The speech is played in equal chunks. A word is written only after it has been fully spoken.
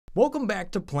Welcome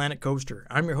back to Planet Coaster.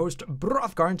 I'm your host,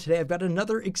 Brothgar, and today I've got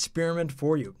another experiment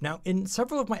for you. Now, in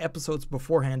several of my episodes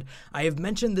beforehand, I have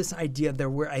mentioned this idea there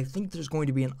where I think there's going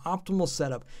to be an optimal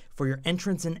setup for your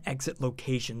entrance and exit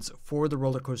locations for the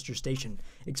roller coaster station,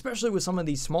 especially with some of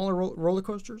these smaller roller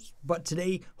coasters. But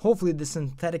today, hopefully the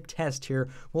synthetic test here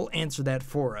will answer that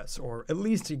for us, or at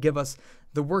least to give us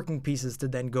the working pieces to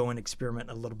then go and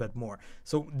experiment a little bit more.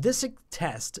 So this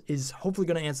test is hopefully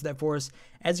going to answer that for us.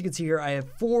 As you can see here, I have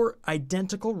 4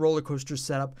 identical roller coasters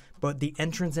set up, but the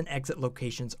entrance and exit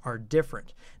locations are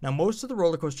different. Now, most of the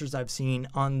roller coasters I've seen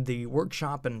on the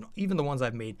workshop and even the ones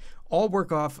I've made all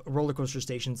work off roller coaster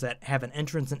stations that have an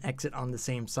entrance and exit on the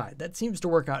same side. That seems to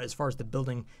work out as far as the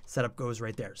building setup goes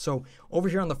right there. So over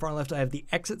here on the far left, I have the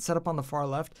exit set up on the far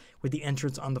left with the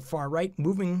entrance on the far right.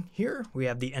 Moving here, we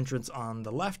have the entrance on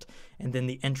the left, and then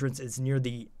the entrance is near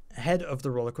the head of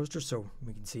the roller coaster, so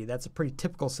we can see that's a pretty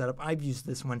typical setup. I've used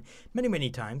this one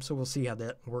many times, so we'll see how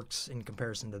that works in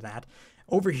comparison to that.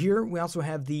 Over here, we also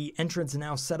have the entrance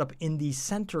now set up in the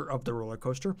center of the roller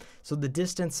coaster, so the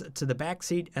distance to the back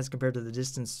seat as compared to the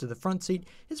distance to the front seat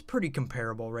is pretty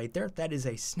comparable right there. That is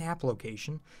a snap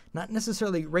location, not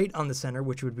necessarily right on the center,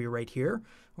 which would be right here,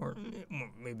 or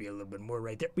maybe a little bit more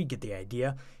right there. We get the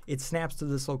idea. It snaps to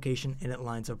this location and it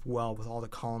lines up well with all the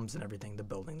columns and everything, the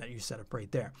building that you set up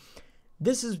right there.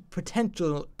 This is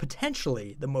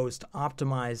potentially the most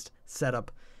optimized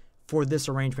setup for this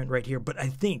arrangement right here, but I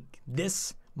think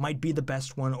this might be the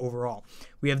best one overall.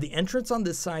 We have the entrance on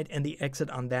this side and the exit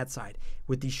on that side,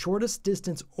 with the shortest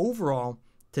distance overall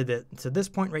to this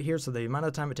point right here. So the amount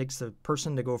of time it takes the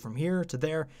person to go from here to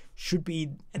there should be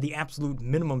the absolute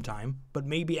minimum time, but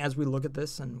maybe as we look at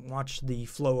this and watch the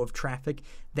flow of traffic,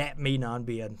 that may not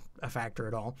be a factor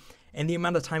at all. And the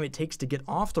amount of time it takes to get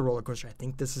off the roller coaster, I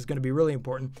think this is going to be really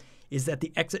important, is that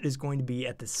the exit is going to be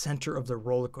at the center of the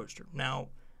roller coaster. Now,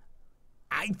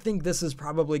 I think this is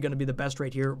probably going to be the best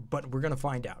right here, but we're going to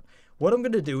find out. What I'm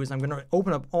going to do is I'm going to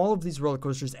open up all of these roller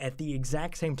coasters at the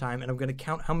exact same time, and I'm going to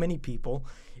count how many people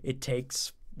it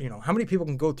takes, how many people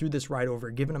can go through this ride over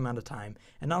a given amount of time.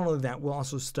 And not only that, we'll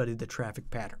also study the traffic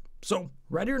pattern. So,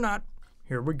 ready or not,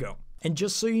 here we go. And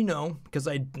just so you know, because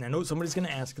I know somebody's going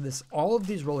to ask this, all of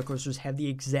these roller coasters have the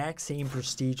exact same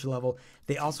prestige level.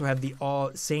 They also have the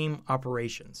same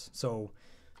operations. So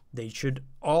they should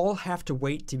all have to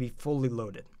wait to be fully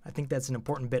loaded. I think that's an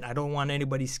important bit. I don't want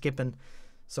anybody skipping.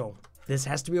 So this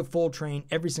has to be a full train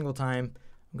every single time.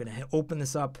 I'm going to open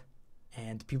this up,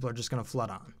 and people are just going to flood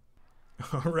on.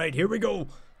 All right, here we go.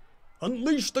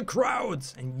 Unleash the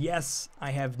crowds. And yes,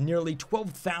 I have nearly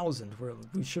 12,000.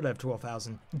 We should have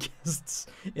 12,000 guests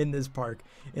in this park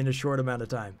in a short amount of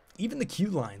time. Even the queue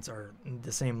lines are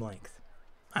the same length.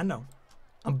 I know.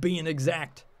 I'm being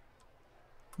exact.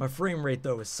 My frame rate,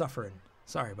 though, is suffering.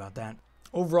 Sorry about that.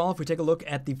 Overall, if we take a look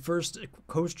at the first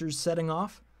coasters setting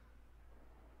off,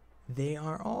 they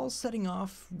are all setting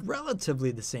off relatively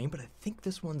the same, but I think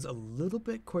this one's a little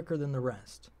bit quicker than the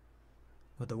rest,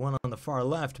 with the one on the far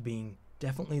left being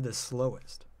definitely the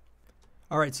slowest.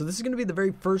 All right, so this is going to be the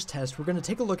very first test. We're going to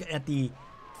take a look at the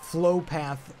flow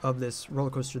path of this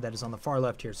roller coaster that is on the far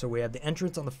left here. So we have the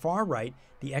entrance on the far right,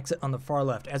 the exit on the far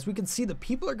left. As we can see, the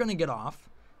people are going to get off,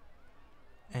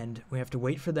 and we have to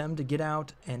wait for them to get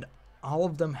out, and all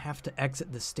of them have to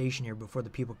exit the station here before the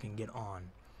people can get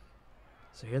on.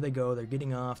 So here they go. They're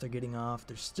getting off. They're getting off.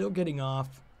 They're still getting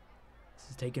off. This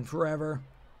is taking forever.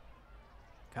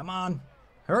 Come on.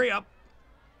 Hurry up.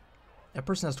 That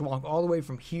person has to walk all the way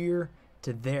from here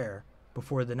to there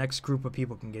before the next group of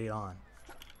people can get on.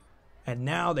 And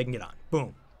now they can get on.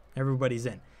 Boom. Everybody's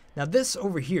in. Now this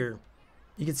over here,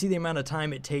 you can see the amount of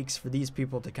time it takes for these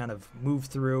people to kind of move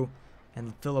through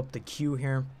and fill up the queue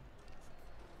here.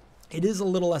 It is a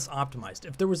little less optimized.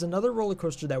 If there was another roller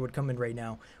coaster that would come in right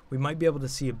now, we might be able to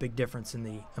see a big difference in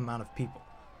the amount of people.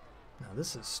 Now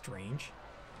this is strange.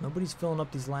 Nobody's filling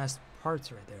up these last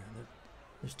parts right there.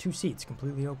 There's 2 seats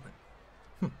completely open.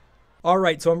 All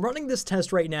right, so I'm running this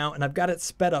test right now, and I've got it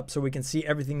sped up so we can see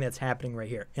everything that's happening right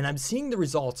here. And I'm seeing the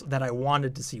results that I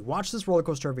wanted to see. Watch this roller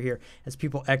coaster over here as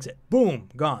people exit. Boom,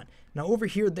 gone. Now over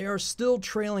here, they are still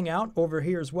trailing out. Over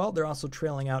here as well, they're also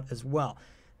trailing out as well.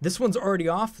 This one's already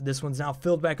off. This one's now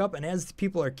filled back up. And as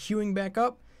people are queuing back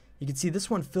up, you can see this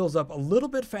one fills up a little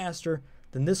bit faster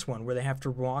than this one, where they have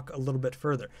to walk a little bit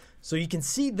further. So you can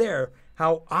see there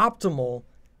how optimal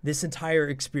this entire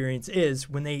experience is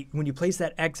when you place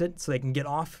that exit so they can get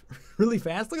off really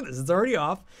fast. Look at this, it's already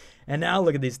off. And now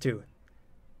look at these two.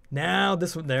 Now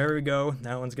this one, there we go.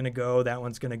 That one's gonna go, that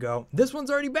one's gonna go. This one's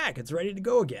already back, it's ready to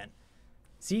go again.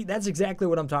 See, that's exactly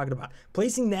what I'm talking about.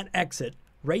 Placing that exit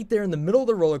right there in the middle of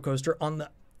the roller coaster on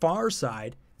the far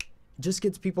side just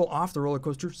gets people off the roller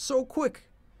coaster so quick.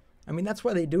 I mean, that's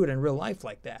why they do it in real life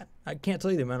like that. I can't tell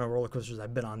you the amount of roller coasters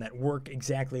I've been on that work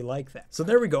exactly like that. So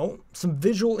there we go. Some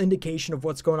visual indication of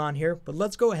what's going on here. But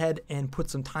let's go ahead and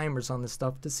put some timers on this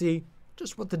stuff to see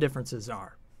just what the differences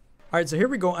are. All right, so here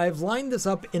we go. I've lined this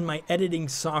up in my editing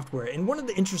software. And one of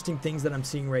the interesting things that I'm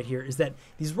seeing right here is that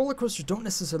these roller coasters don't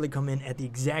necessarily come in at the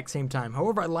exact same time.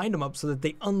 However, I lined them up so that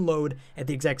they unload at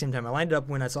the exact same time. I lined it up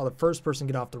when I saw the first person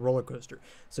get off the roller coaster.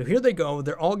 So here they go.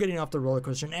 They're all getting off the roller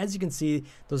coaster. And as you can see,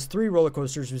 those 3 roller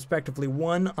coasters, respectively,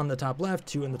 1 on the top left,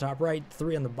 2 on the top right,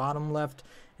 3 on the bottom left,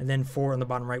 and then 4 on the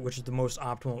bottom right, which is the most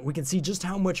optimal. We can see just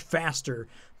how much faster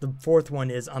the 4th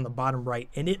one is on the bottom right,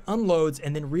 and it unloads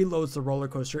and then reloads the roller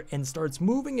coaster and starts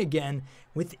moving again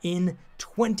within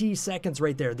 20 seconds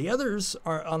right there. The others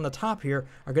are on the top here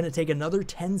are going to take another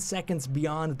 10 seconds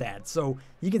beyond that. So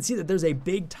you can see that there's a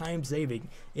big time saving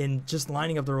in just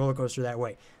lining up the roller coaster that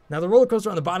way. Now the roller coaster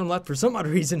on the bottom left, for some odd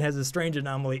reason, has a strange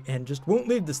anomaly and just won't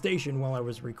leave the station while I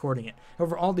was recording it.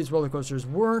 However, all these roller coasters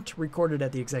weren't recorded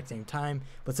at the exact same time,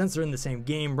 but since they're in the same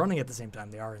game, running at the same time,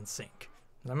 they are in sync.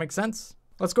 Does that make sense?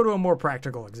 Let's go to a more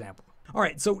practical example. All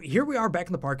right, so here we are back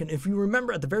in the park, and if you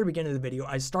remember at the very beginning of the video,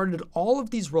 I started all of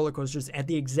these roller coasters at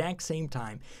the exact same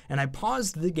time, and I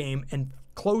paused the game and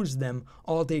closed them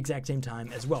all at the exact same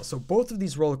time as well. So both of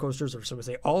these roller coasters, or so to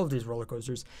say all of these roller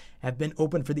coasters, have been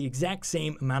open for the exact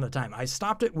same amount of time. I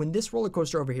stopped it when this roller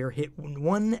coaster over here hit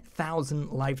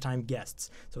 1,000 lifetime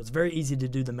guests. So it's very easy to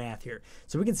do the math here.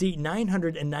 So we can see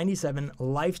 997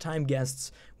 lifetime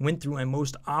guests went through my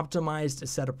most optimized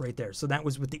setup right there. So that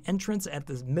was with the entrance at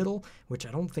the middle, which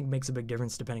I don't think makes a big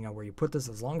difference depending on where you put this,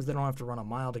 as long as they don't have to run a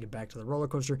mile to get back to the roller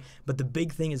coaster. But the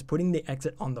big thing is putting the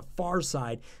exit on the far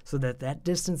side so that that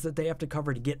distance that they have to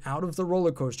cover to get out of the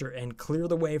roller coaster and clear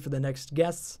the way for the next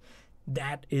guests,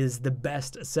 that is the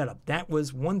best setup. That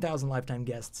was 1,000 lifetime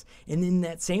guests. And in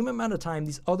that same amount of time,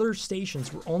 these other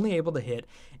stations were only able to hit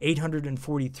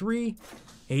 843,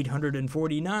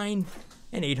 849,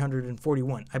 and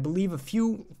 841. I believe a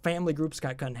few family groups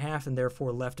got cut in half and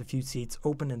therefore left a few seats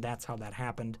open, and that's how that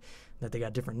happened, that they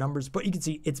got different numbers. But you can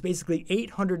see it's basically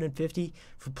 850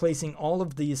 for placing all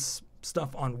of these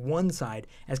stuff on one side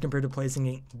as compared to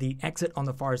placing the exit on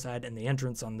the far side and the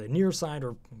entrance on the near side,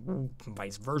 or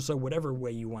vice versa, whatever way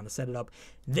you want to set it up.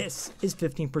 This is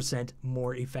 15%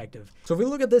 more effective. So if we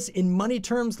look at this in money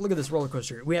terms, look at this roller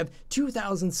coaster. We have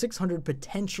 2,600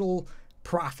 potential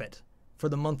profit for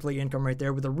the monthly income right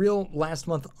there, with a real last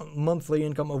month monthly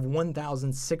income of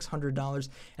 $1,600,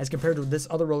 as compared to this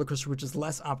other roller coaster, which is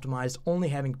less optimized, only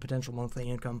having potential monthly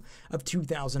income of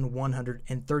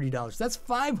 $2,130. That's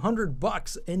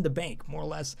 $500 in the bank, more or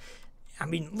less. I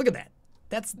mean, look at that.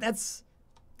 That's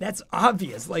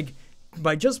obvious. Like,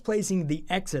 by just placing the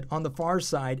exit on the far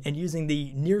side and using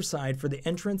the near side for the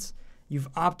entrance,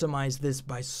 you've optimized this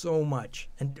by so much.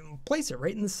 And place it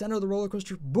right in the center of the roller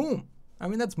coaster. Boom. I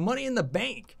mean, that's money in the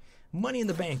bank. Money in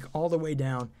the bank all the way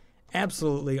down.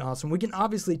 Absolutely awesome. We can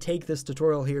obviously take this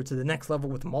tutorial here to the next level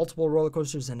with multiple roller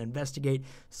coasters and investigate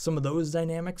some of those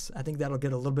dynamics. I think that'll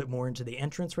get a little bit more into the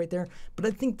entrance right there, but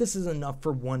I think this is enough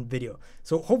for one video.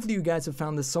 So hopefully you guys have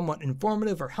found this somewhat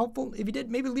informative or helpful. If you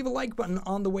did, maybe leave a like button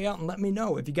on the way out and let me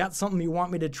know. If you got something you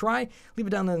want me to try, leave it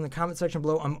down in the comment section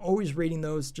below. I'm always reading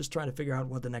those, just trying to figure out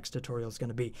what the next tutorial is going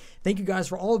to be. Thank you guys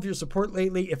for all of your support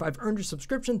lately. If I've earned your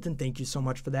subscription, then thank you so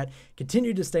much for that.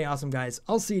 Continue to stay awesome, guys.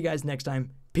 I'll see you guys next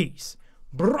time. Peace.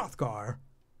 Brothgar